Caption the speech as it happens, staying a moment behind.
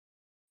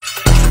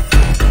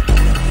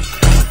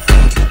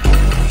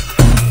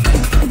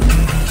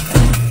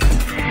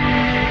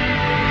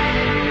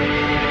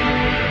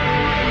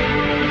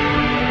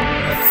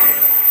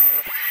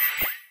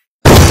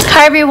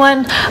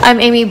everyone, I'm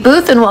Amy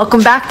Booth and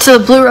welcome back to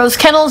the BlueRose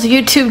Kennels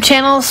YouTube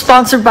channel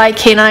sponsored by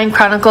Canine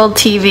Chronicle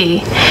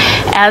TV.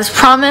 As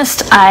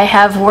promised, I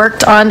have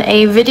worked on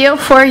a video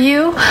for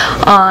you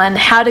on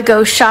how to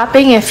go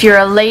shopping if you're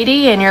a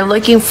lady and you're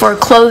looking for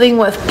clothing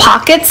with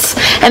pockets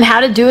and how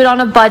to do it on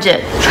a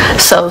budget.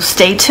 So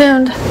stay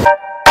tuned.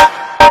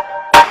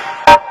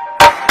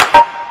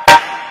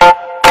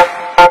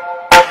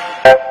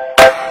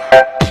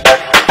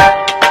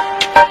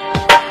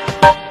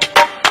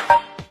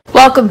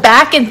 Welcome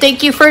back and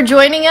thank you for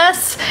joining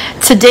us.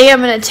 Today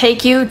I'm going to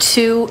take you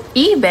to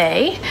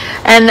eBay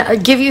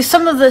and give you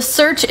some of the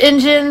search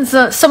engines,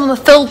 some of the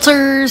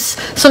filters,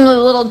 some of the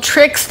little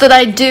tricks that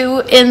I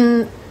do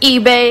in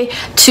eBay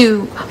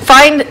to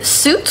find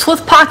suits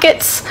with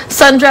pockets,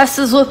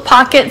 sundresses with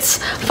pockets,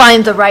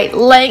 find the right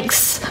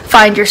lengths,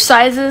 find your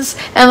sizes,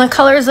 and the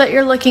colors that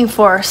you're looking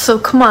for. So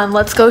come on,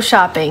 let's go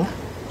shopping.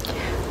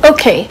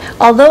 Okay,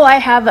 although I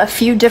have a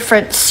few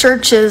different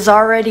searches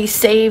already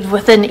saved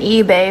within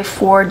eBay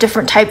for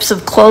different types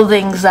of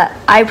clothing that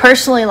I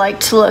personally like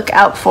to look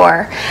out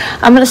for,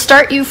 I'm going to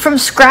start you from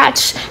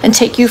scratch and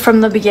take you from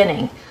the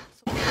beginning.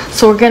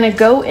 So we're going to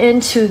go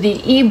into the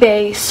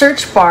eBay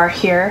search bar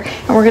here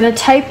and we're going to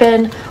type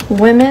in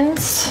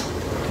women's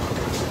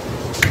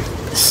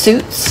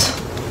suits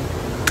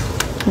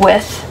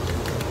with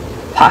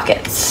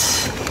pockets.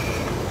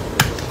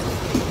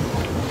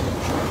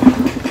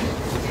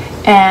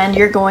 And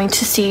you're going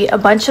to see a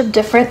bunch of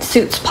different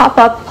suits pop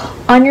up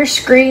on your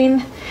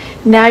screen.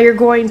 Now you're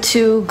going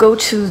to go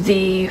to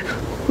the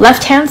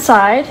left hand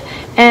side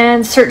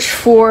and search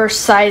for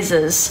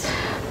sizes.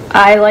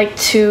 I like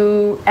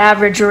to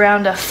average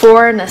around a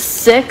 4 and a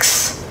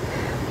 6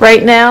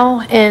 right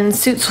now in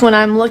suits when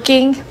I'm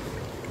looking.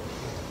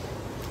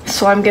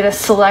 So I'm going to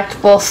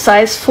select both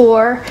size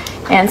 4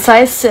 and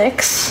size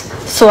 6.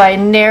 So I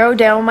narrow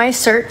down my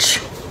search.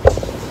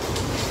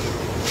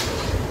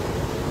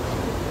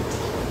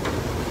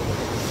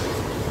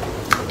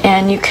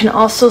 And you can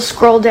also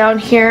scroll down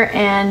here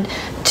and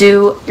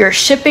do your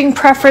shipping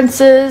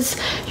preferences,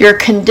 your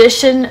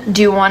condition.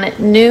 Do you want it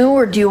new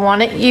or do you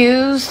want it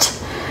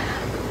used?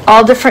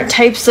 All different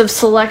types of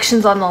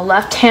selections on the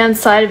left hand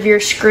side of your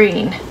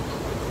screen.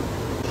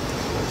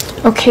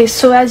 Okay,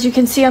 so as you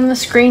can see on the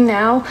screen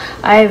now,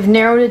 I've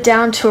narrowed it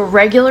down to a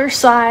regular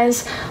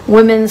size,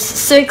 women's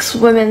 6,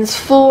 women's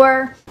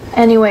 4.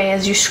 Anyway,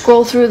 as you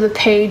scroll through the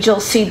page, you'll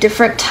see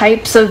different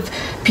types of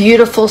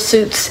beautiful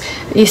suits.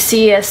 You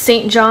see a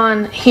St.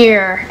 John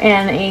here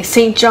and a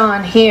St.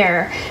 John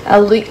here,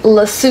 a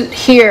Le suit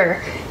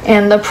here,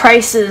 and the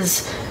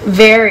prices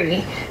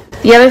vary.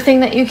 The other thing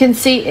that you can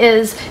see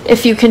is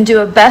if you can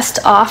do a best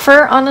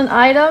offer on an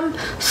item.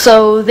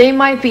 So they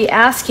might be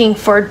asking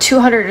for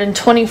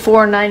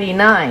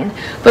 $224.99,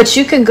 but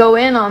you can go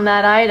in on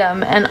that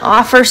item and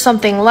offer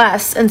something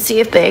less and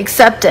see if they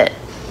accept it.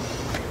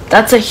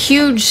 That's a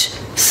huge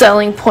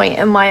selling point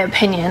in my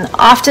opinion.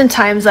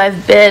 Oftentimes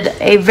I've bid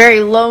a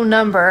very low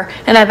number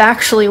and I've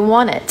actually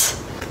won it.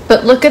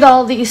 But look at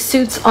all these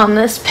suits on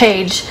this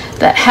page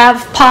that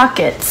have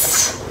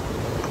pockets.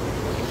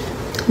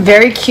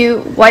 Very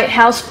cute. White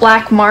House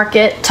Black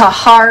Market,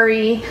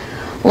 Tahari,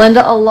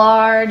 Linda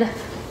Allard,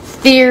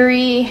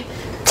 Theory,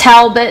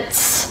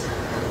 Talbots.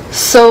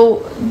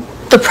 So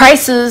the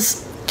prices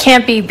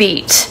can't be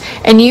beat,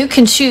 and you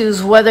can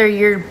choose whether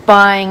you're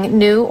buying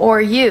new or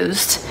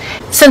used.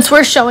 Since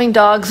we're showing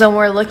dogs and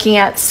we're looking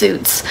at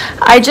suits,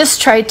 I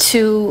just try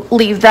to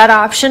leave that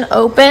option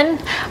open.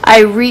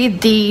 I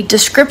read the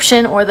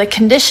description or the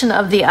condition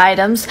of the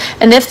items,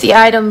 and if the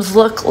items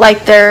look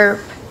like they're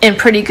in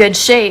pretty good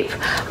shape,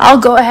 I'll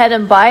go ahead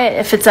and buy it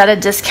if it's at a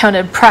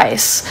discounted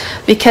price.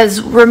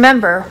 Because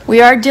remember, we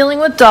are dealing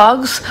with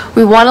dogs,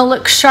 we want to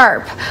look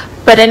sharp,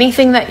 but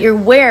anything that you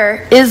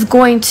wear is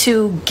going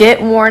to get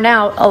worn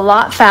out a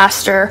lot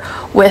faster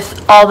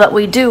with all that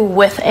we do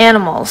with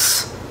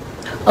animals.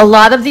 A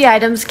lot of the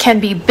items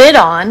can be bid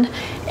on,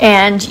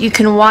 and you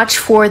can watch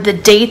for the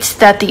date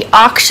that the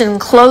auction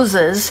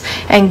closes.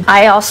 And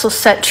I also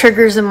set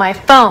triggers in my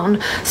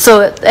phone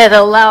so it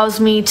allows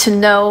me to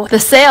know the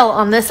sale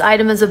on this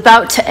item is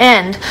about to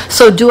end.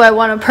 So do I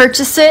want to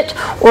purchase it,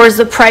 or is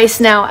the price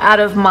now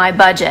out of my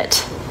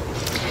budget?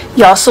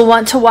 You also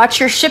want to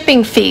watch your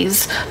shipping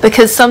fees,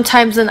 because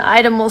sometimes an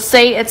item will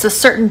say it's a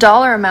certain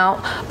dollar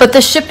amount, but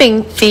the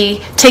shipping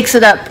fee takes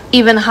it up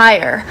even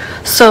higher.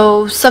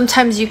 So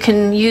sometimes you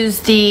can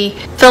use the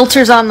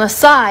filters on the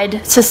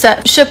side to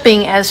set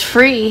shipping as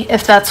free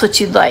if that's what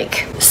you'd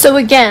like. So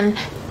again,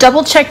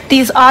 double check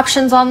these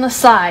options on the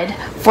side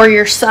for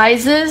your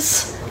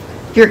sizes,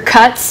 your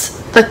cuts,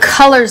 the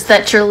colors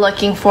that you're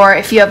looking for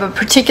if you have a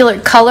particular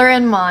color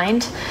in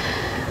mind.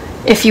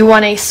 If you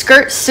want a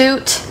skirt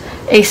suit,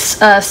 a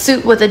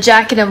suit with a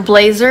jacket and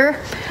blazer.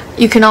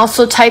 You can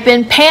also type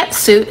in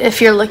pantsuit if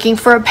you're looking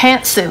for a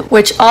pantsuit,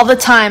 which all the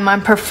time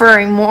I'm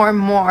preferring more and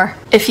more.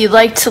 If you'd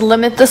like to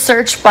limit the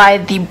search by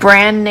the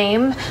brand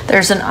name,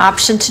 there's an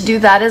option to do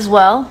that as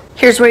well.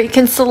 Here's where you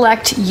can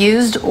select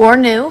used or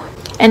new,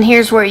 and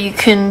here's where you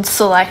can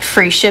select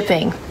free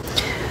shipping.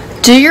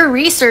 Do your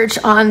research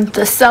on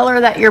the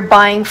seller that you're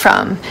buying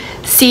from.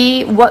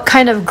 See what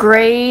kind of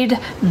grade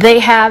they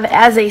have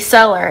as a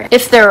seller,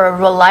 if they're a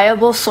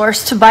reliable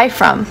source to buy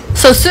from.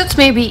 So suits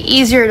may be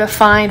easier to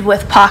find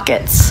with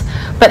pockets,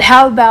 but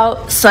how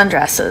about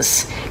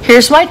sundresses?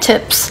 Here's my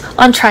tips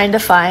on trying to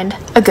find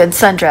a good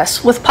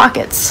sundress with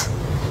pockets.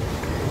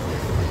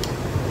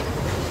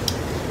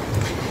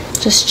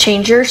 Just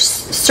change your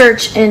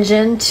search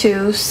engine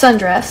to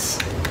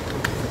sundress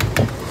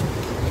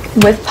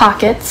with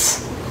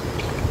pockets.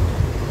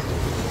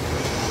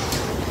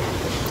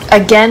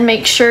 Again,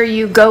 make sure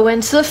you go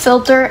into the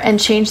filter and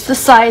change the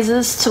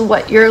sizes to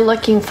what you're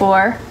looking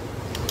for.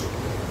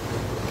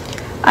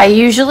 I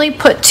usually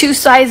put 2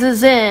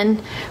 sizes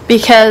in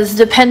because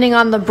depending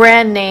on the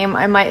brand name,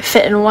 I might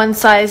fit in one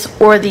size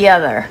or the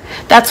other.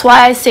 That's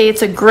why I say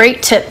it's a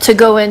great tip to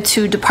go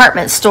into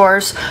department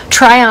stores,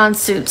 try on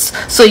suits,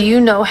 so you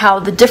know how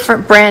the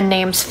different brand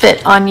names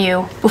fit on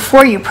you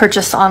before you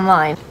purchase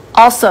online.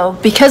 Also,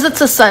 because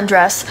it's a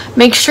sundress,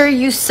 make sure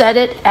you set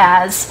it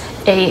as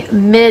a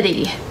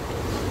midi.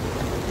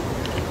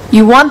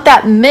 You want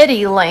that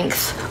midi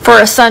length for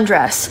a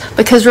sundress,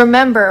 because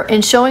remember,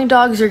 in showing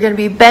dogs you're going to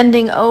be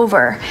bending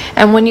over,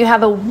 and when you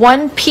have a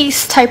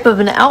one-piece type of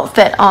an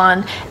outfit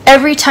on,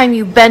 every time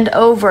you bend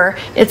over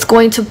it's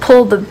going to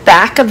pull the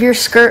back of your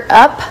skirt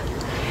up,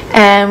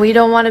 and we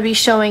don't want to be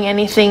showing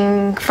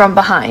anything from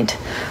behind.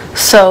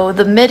 So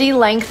the midi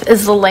length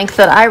is the length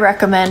that I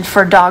recommend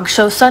for dog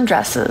show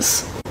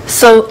sundresses.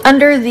 So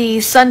under the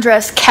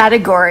sundress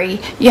category,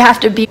 you have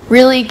to be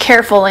really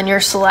careful in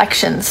your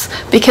selections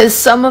because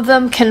some of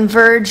them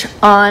converge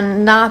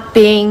on not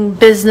being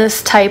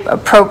business type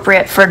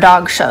appropriate for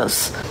dog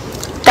shows.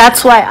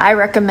 That's why I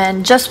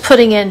recommend just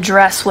putting in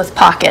dress with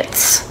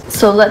pockets.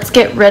 So let's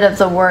get rid of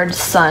the word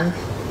sun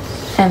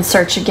and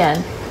search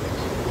again.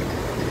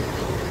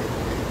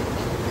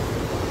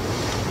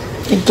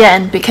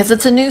 Again, because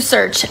it's a new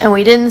search and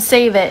we didn't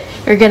save it,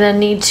 you're going to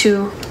need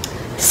to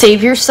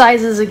save your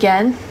sizes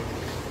again.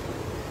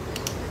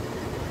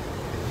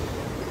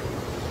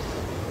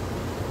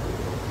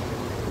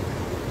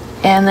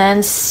 And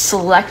then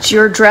select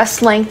your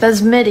dress length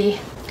as midi,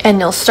 and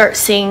you'll start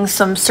seeing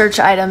some search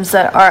items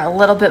that are a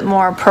little bit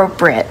more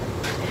appropriate.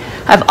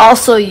 I've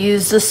also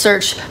used the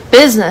search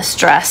business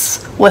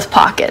dress with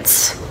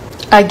pockets.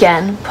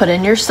 Again, put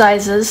in your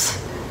sizes.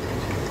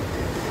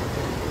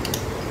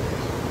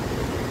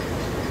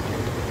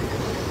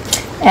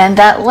 And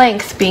that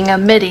length being a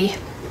midi.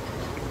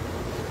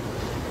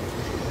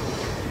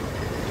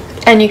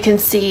 And you can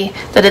see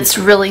that it's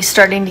really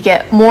starting to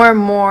get more and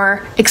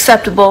more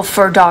acceptable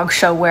for dog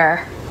show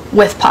wear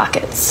with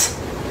pockets.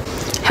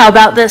 How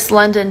about this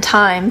London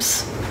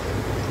Times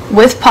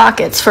with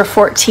pockets for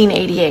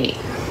 $14.88?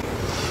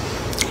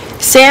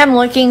 Say I'm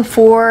looking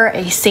for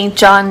a St.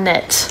 John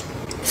knit.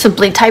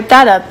 Simply type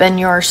that up in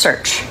your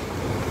search.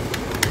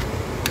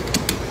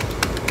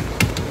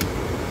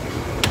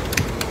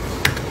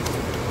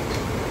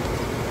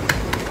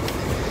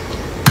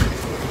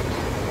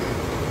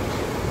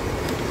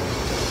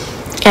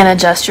 And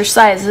adjust your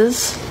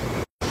sizes.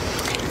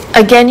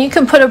 Again, you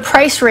can put a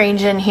price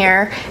range in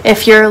here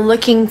if you're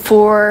looking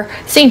for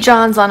St.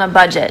 John's on a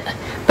budget.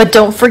 But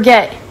don't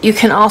forget, you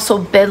can also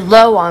bid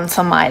low on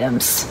some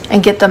items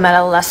and get them at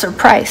a lesser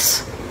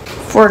price.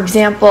 For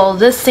example,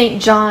 this St.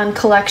 John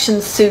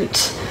collection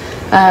suit,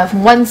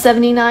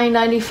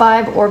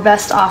 $179.95 or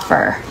best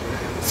offer.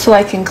 So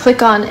I can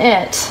click on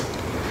it.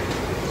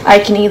 I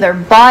can either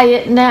buy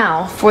it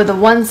now for the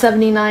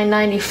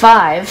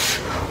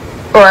 $179.95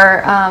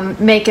 or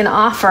make an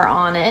offer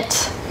on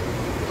it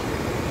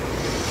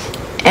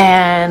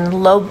and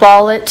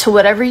lowball it to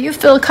whatever you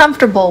feel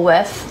comfortable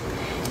with,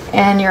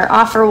 and your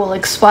offer will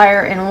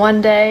expire in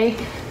 1 day.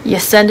 You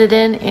send it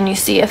in and you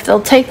see if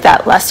they'll take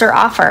that lesser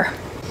offer.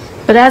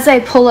 But as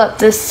I pull up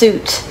this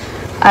suit,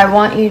 I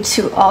want you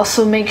to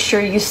also make sure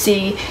you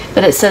see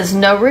that it says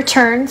no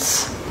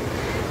returns.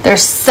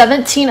 There's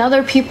 17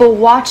 other people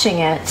watching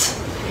it,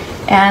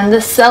 and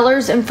the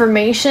seller's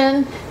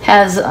information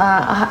has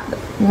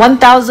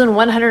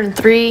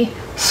 1,103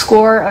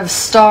 score of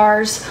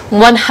stars,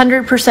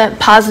 100%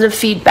 positive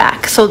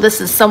feedback. So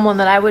this is someone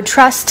that I would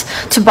trust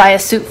to buy a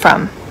suit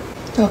from.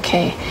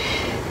 Okay,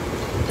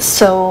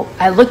 so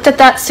I looked at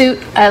that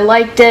suit, I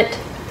liked it.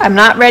 I'm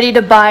not ready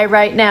to buy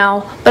right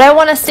now, but I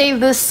want to save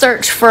this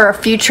search for a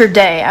future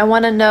day. I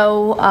want to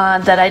know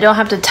that I don't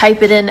have to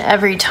type it in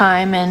every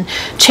time and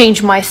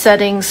change my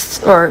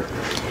settings or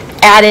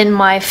add in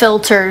my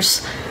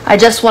filters. I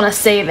just want to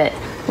save it.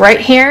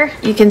 Right here,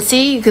 you can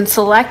see you can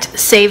select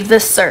Save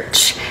This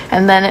Search,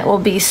 and then it will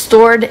be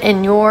stored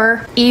in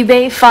your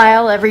eBay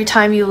file every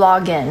time you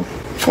log in.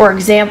 For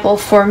example,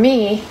 for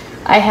me,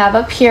 I have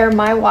up here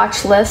my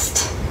watch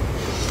list.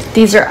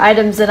 These are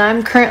items that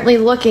I'm currently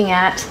looking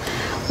at.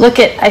 Look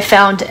at, I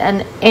found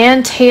an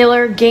Ann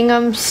Taylor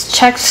gingham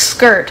checked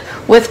skirt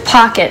with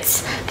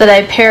pockets that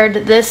I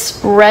paired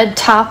this red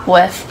top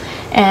with,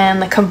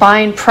 and the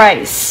combined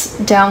price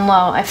down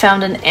low. I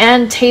found an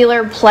Ann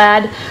Taylor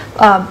plaid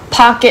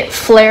pocket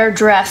flare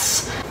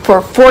dress for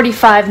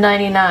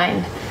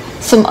 $45.99.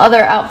 some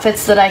other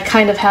outfits that I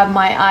kind of have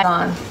my eye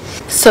on.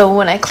 So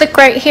when I click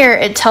right here,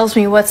 it tells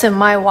me what's in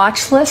my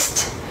watch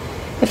list.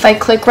 If I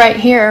click right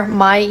here,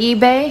 my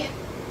eBay,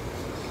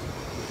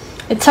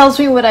 it tells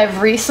me what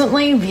I've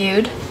recently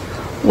viewed,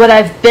 what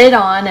I've bid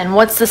on, and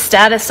what's the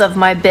status of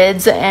my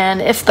bids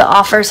and if the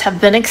offers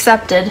have been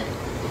accepted.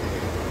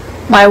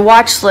 My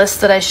watch list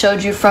that I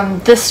showed you from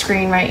this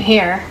screen right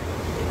here.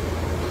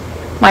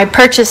 My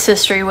purchase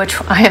history,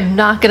 which I am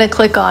not going to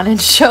click on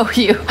and show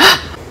you.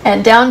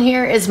 And down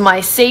here is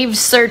my saved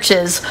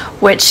searches,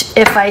 which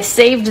if I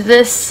saved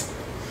this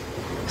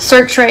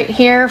search right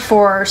here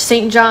for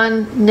St.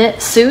 John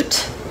knit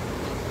suit,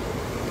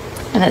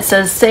 and it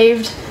says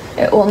saved,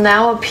 it will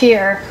now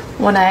appear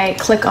when I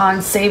click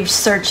on saved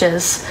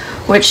searches,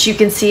 which you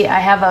can see I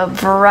have a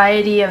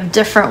variety of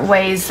different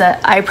ways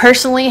that I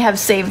personally have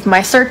saved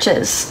my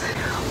searches.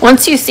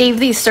 Once you save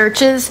these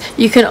searches,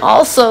 you can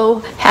also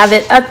have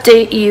it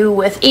update you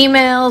with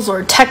emails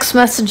or text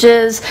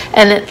messages,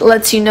 and it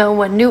lets you know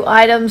when new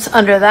items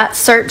under that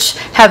search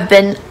have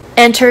been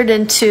entered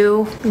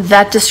into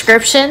that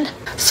description.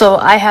 So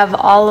I have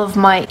all of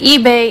my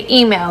eBay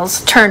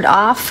emails turned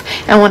off,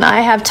 and when I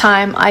have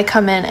time, I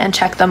come in and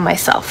check them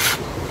myself.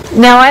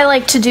 Now I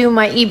like to do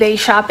my eBay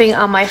shopping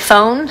on my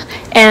phone,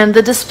 and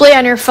the display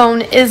on your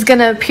phone is going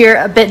to appear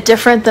a bit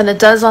different than it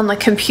does on the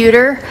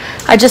computer.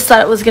 I just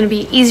thought it was going to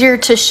be easier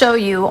to show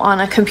you on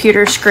a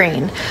computer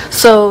screen.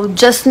 So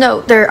just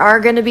note there are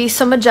going to be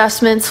some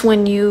adjustments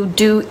when you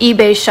do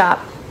eBay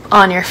shop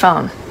on your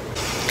phone.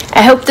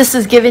 I hope this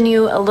has given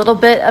you a little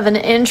bit of an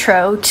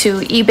intro to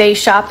eBay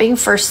shopping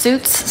for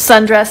suits,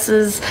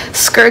 sundresses,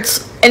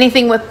 skirts,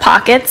 anything with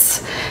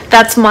pockets.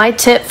 That's my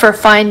tip for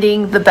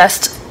finding the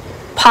best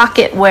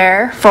pocket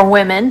wear for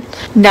women.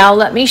 Now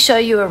let me show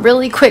you a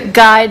really quick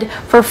guide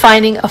for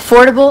finding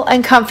affordable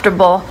and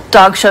comfortable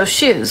dog show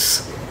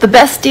shoes. The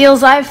best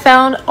deals I've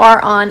found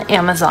are on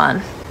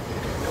Amazon.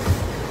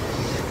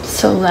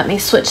 So let me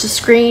switch the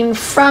screen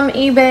from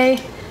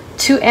eBay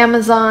to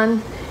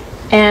Amazon,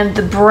 and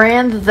the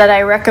brand that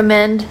I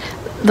recommend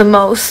the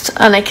most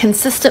on a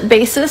consistent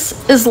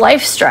basis is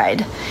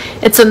Lifestride.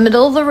 It's a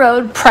middle of the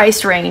road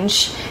price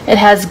range. It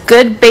has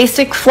good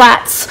basic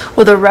flats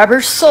with a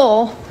rubber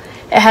sole.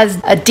 It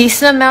has a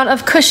decent amount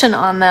of cushion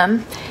on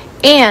them,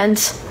 and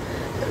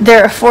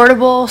they're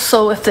affordable,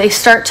 so if they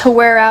start to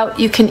wear out,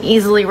 you can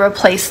easily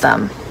replace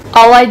them.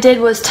 All I did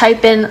was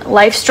type in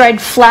Lifestride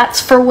flats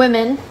for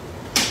women,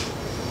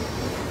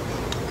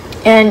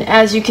 and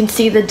as you can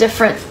see, the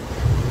different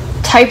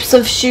types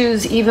of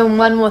shoes, even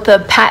one with a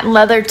patent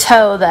leather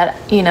toe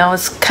that, you know,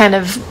 is kind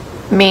of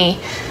me,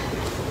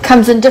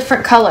 comes in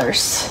different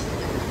colors,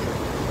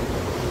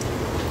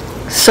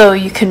 so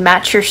you can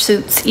match your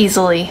suits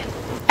easily.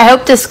 I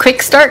hope this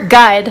quick start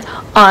guide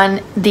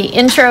on the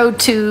intro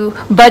to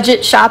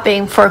budget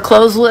shopping for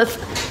clothes with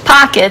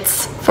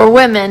pockets for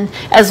women,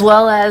 as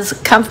well as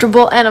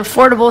comfortable and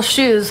affordable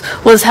shoes,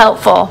 was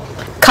helpful.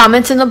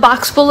 Comment in the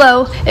box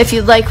below if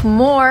you'd like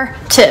more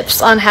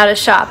tips on how to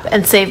shop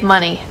and save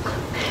money.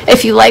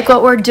 If you like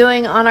what we're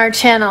doing on our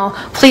channel,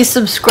 please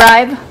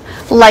subscribe,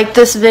 like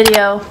this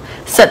video,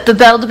 set the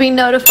bell to be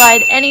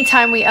notified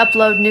anytime we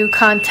upload new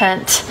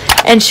content,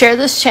 and share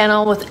this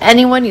channel with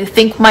anyone you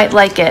think might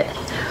like it.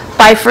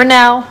 Bye for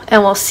now,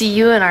 and we'll see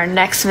you in our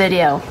next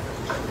video.